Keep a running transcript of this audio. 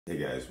Hey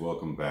guys,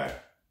 welcome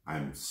back.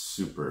 I'm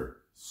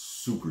super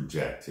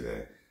jacked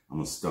today. I'm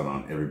gonna stun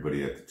on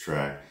everybody at the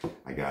track.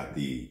 I got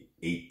the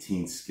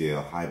 18th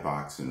scale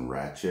Haiboxing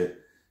Rachet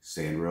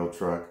Sandrail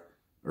truck,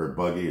 or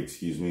buggy,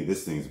 excuse me.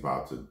 This thing's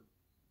about to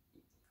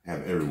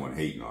have everyone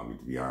hating on me,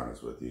 to be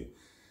honest with you.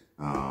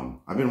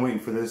 I've been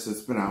waiting for this.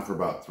 It's been out for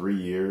about 3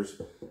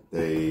 years.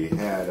 They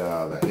had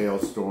the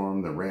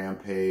Hailstorm, the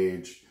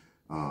Rampage,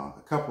 a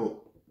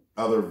couple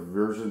other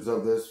versions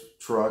of this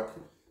truck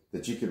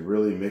that you could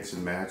really mix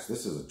and match.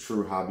 This is a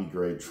true hobby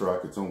grade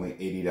truck. It's only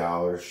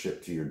 $80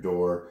 shipped to your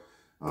door.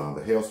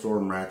 The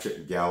Hailstorm, Rachet,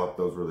 and Gallop,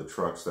 those were the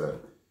trucks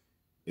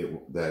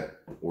that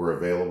were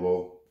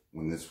available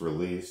when this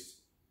released.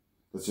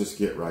 Let's just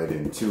get right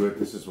into it.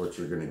 This is what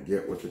you're gonna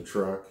get with the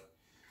truck.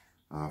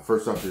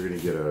 First off, you're gonna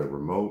get a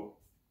remote.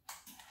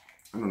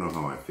 I don't know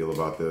how I feel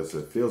about this.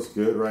 It feels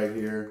good right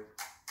here.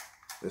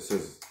 This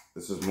is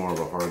more of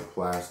a hard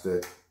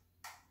plastic.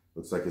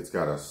 Looks like it's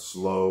got a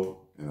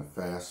slow and a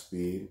fast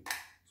speed.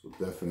 So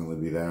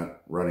definitely be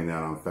running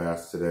that on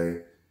fast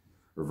today.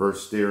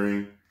 Reverse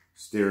steering,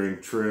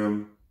 steering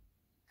trim,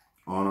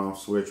 on-off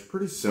switch.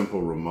 Pretty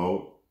simple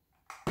remote.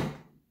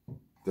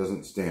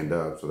 Doesn't stand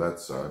up, so that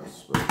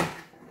sucks. But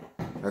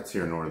that's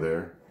here nor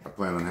there. I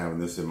plan on having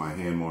this in my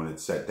hand when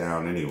it's set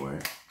down anyway.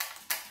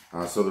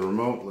 So the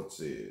remote, let's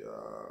see.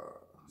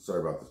 Sorry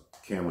about the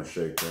camera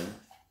shake there.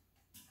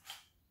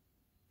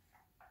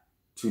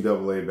 2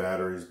 AA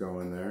batteries go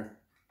in there.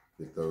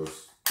 Get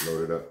those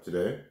loaded up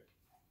today.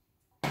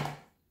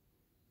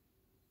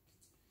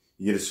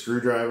 You get a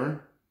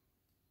screwdriver.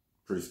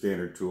 Pretty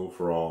standard tool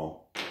for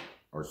all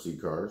RC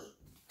cars.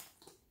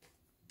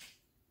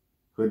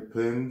 Hood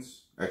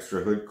pins,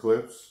 extra hood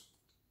clips.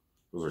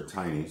 Those are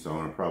tiny, so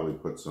I'm gonna probably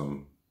put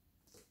some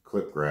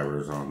clip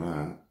grabbers on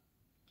that.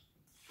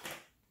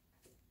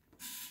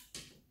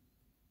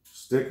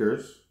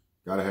 Stickers,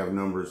 gotta have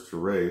numbers to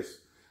race.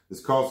 This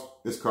car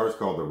is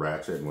called the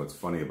Rachet, and what's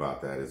funny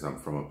about that is I'm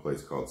from a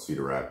place called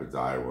Cedar Rapids,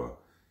 Iowa,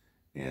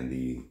 and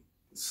the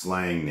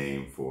slang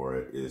name for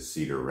it is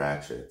Cedar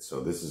Rachet.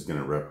 So this is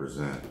gonna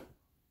represent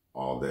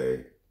all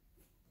day,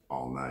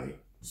 all night,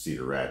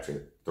 Cedar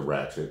Rachet, the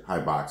Rachet,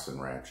 Haiboxing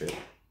Rachet.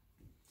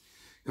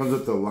 Comes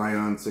with the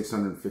Lion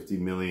 650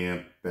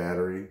 milliamp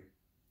battery.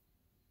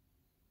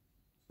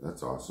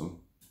 That's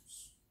awesome.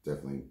 It's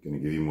definitely gonna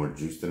give you more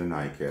juice than an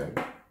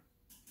iCab.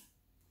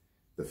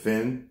 The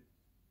fin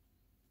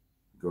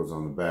goes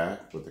on the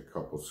back with a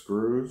couple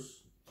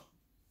screws.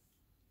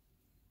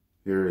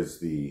 Here is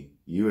the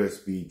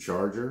USB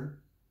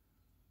charger.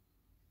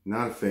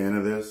 Not a fan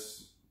of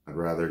this. I'd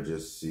rather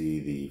just see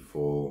the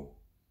full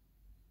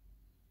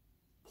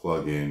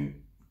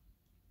plug-in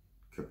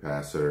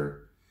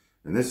capacitor.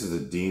 And this is a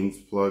Dean's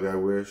plug, I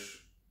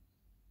wish.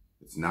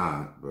 It's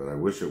not, but I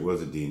wish it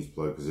was a Dean's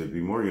plug because it'd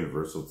be more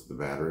universal to the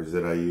batteries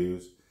that I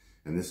use.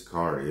 And this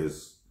car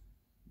is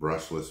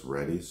brushless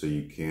ready, so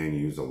you can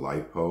use a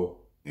LiPo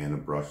and a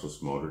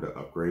brushless motor to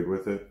upgrade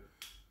with it.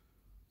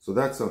 So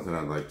that's something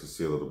I'd like to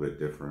see a little bit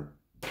different.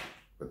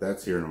 But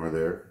that's here nor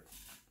there.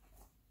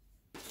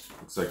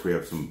 Looks like we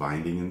have some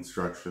binding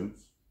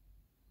instructions.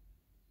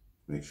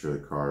 Make sure the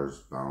car is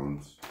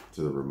bound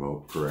to the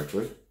remote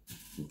correctly,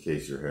 in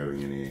case you're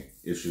having any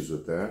issues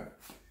with that.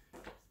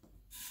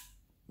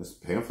 This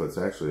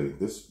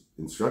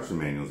instruction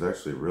manual is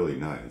actually really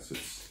nice.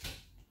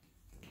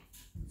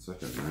 It's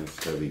like a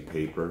nice heavy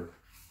paper,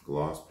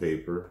 gloss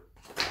paper.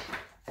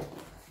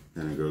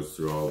 And it goes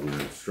through all the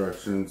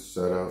instructions,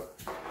 setup.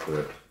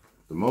 But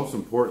the most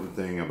important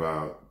thing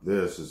about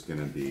this is going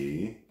to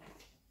be,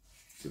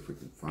 see if we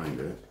can find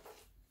it,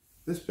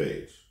 this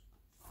page,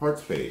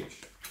 parts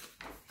page.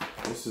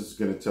 This is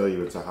going to tell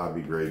you it's a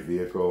hobby grade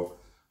vehicle,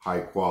 high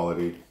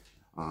quality.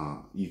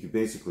 You could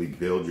basically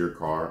build your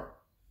car,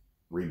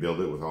 rebuild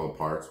it with all the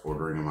parts,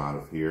 ordering them out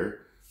of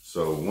here.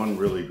 So one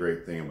really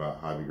great thing about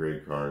hobby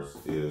grade cars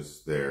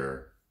is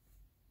their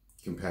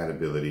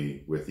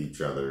compatibility with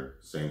each other,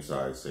 same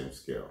size, same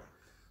scale.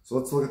 So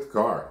let's look at the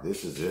car.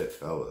 This is it,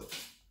 fellas.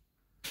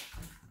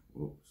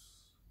 Oops.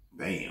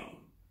 Bam.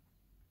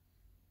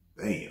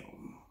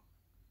 Bam.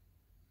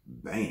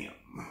 Bam.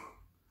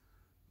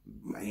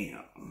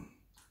 Bam.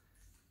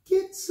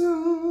 Get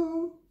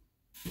some.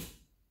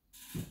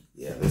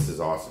 Yeah, this is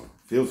awesome.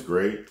 Feels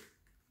great.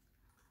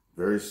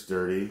 Very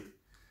sturdy.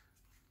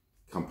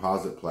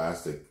 Composite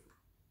plastic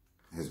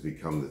has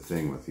become the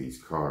thing with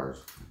these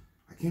cars.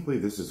 I can't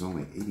believe this is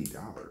only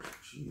 $80.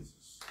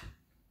 Jesus.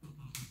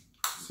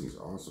 This thing's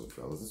awesome,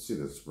 fellas. Let's see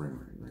the spring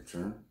ring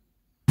return.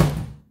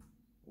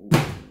 Ooh,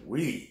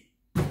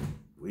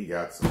 we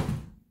got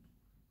some.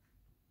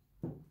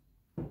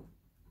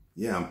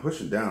 Yeah, I'm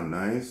pushing down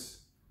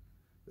nice.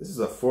 This is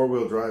a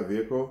 4-wheel drive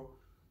vehicle.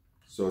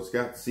 So it's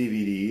got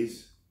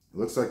CVDs. It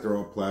looks like they're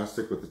all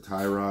plastic with the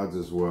tie rods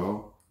as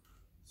well.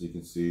 As you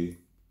can see,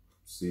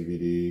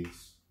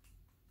 CVDs.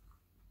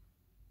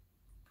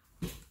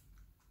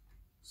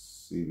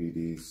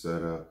 CVD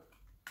setup.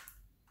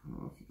 I don't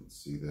know if you can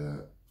see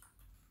that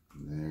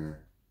in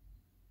there.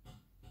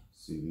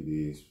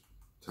 CVDs,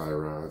 tie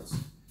rods.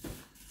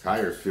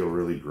 Tires feel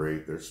really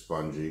great. They're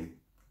spongy.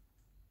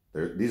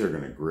 These are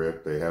going to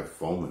grip. They have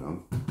foam in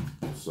them.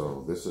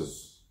 So this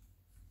is,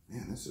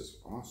 man, this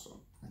is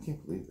awesome. I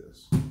can't believe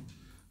this.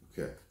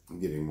 Okay, I'm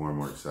getting more and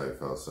more excited,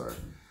 fellas. Sorry.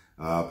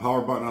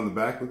 Power button on the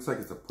back. Looks like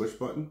it's a push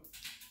button.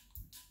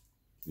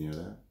 Can you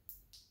hear that?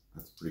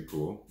 That's pretty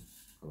cool.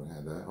 I haven't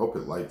had that. Hope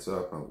it lights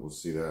up. We'll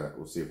see that.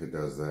 We'll see if it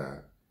does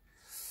that.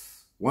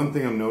 One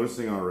thing I'm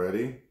noticing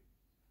already.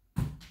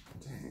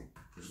 Dang,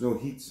 there's no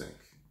heat sink.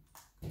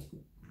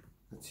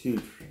 That's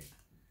huge.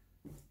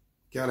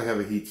 Gotta have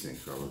a heat sink,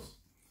 fellas.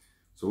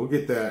 So we'll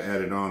get that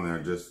added on there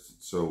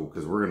just so,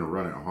 because we're going to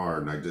run it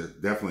hard, and I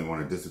just definitely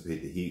want to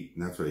dissipate the heat,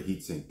 and that's what a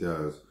heat sink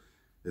does.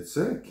 It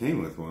said it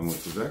came with one,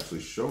 which is actually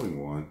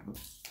showing one.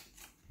 Oops.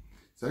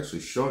 It's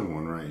actually showing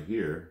one right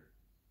here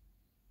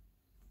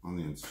on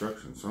the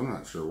instructions, so I'm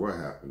not sure what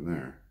happened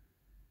there.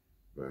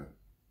 But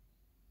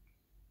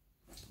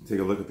take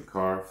a look at the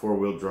car.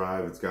 4-wheel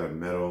drive. It's got a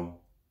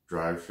metal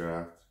drive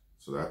shaft,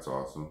 so that's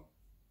awesome.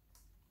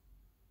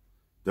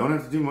 Don't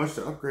have to do much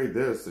to upgrade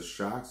this. The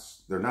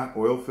shocks, they're not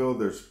oil filled,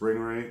 they're spring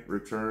rate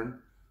return.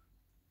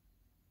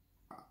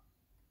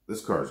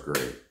 This car is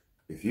great.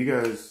 If you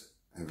guys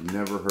have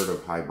never heard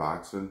of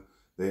Haiboxing,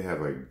 they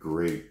have a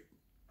great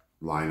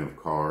line of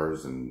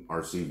cars and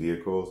RC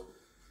vehicles.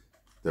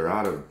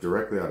 They're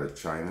directly out of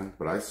China,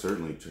 but I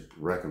certainly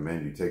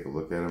recommend you take a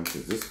look at them,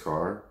 because this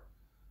car,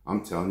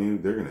 I'm telling you,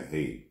 they're gonna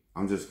hate.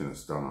 I'm just gonna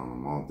stun on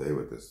them all day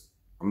with this.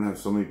 I'm gonna have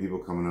so many people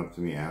coming up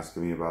to me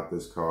asking me about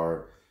this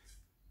car.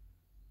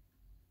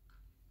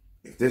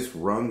 If this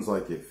runs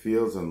like it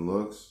feels and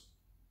looks,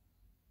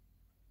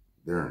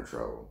 they're in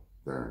trouble.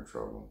 They're in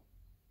trouble.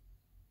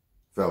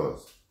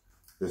 Fellas,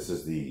 this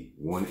is the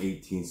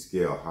 1/18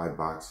 scale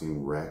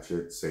Haiboxing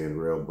Rachet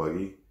Sandrail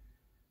buggy.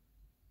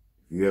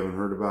 If you haven't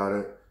heard about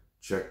it,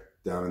 check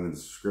down in the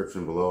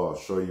description below. I'll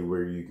show you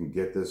where you can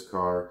get this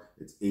car.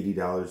 It's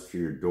 $80 to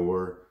your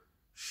door,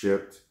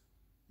 shipped.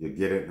 You'll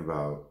get it in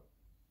about,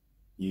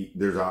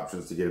 there's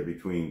options to get it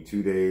between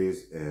 2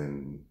 days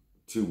and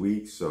 2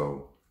 weeks.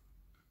 So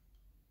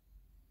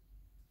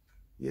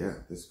yeah,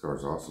 this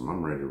car's awesome.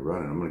 I'm ready to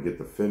run it. I'm going to get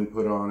the fin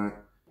put on it.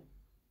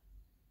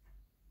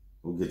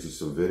 We'll get you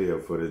some video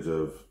footage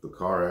of the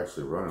car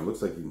actually running. It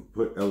looks like you can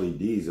put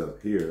LEDs up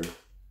here.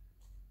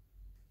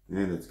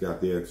 And it's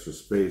got the extra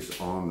space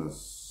on the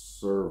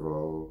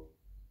servo.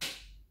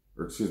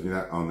 Or excuse me,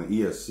 on the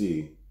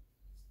ESC.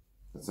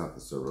 That's not the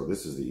servo.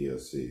 This is the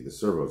ESC. The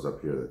servo's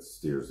up here that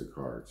steers the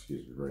car.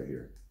 Excuse me, right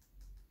here.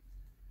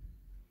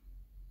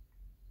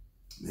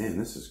 Man,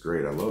 this is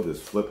great. I love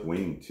this flip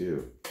wing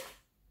too.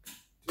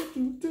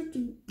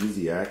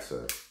 Easy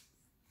access.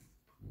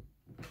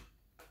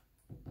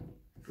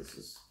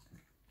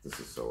 This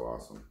is so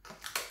awesome.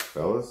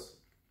 Fellas,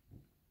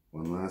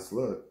 one last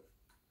look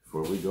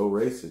before we go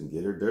racing.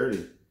 Get her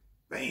dirty.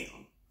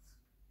 Bam.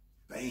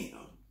 Bam.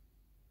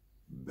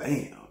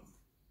 Bam.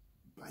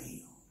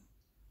 Bam.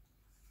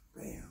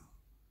 Bam.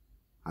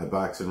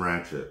 Haiboxing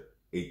Rachet,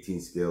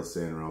 18 scale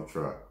Sandrail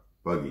truck.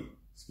 Buggy,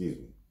 excuse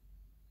me.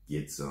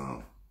 Get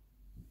some.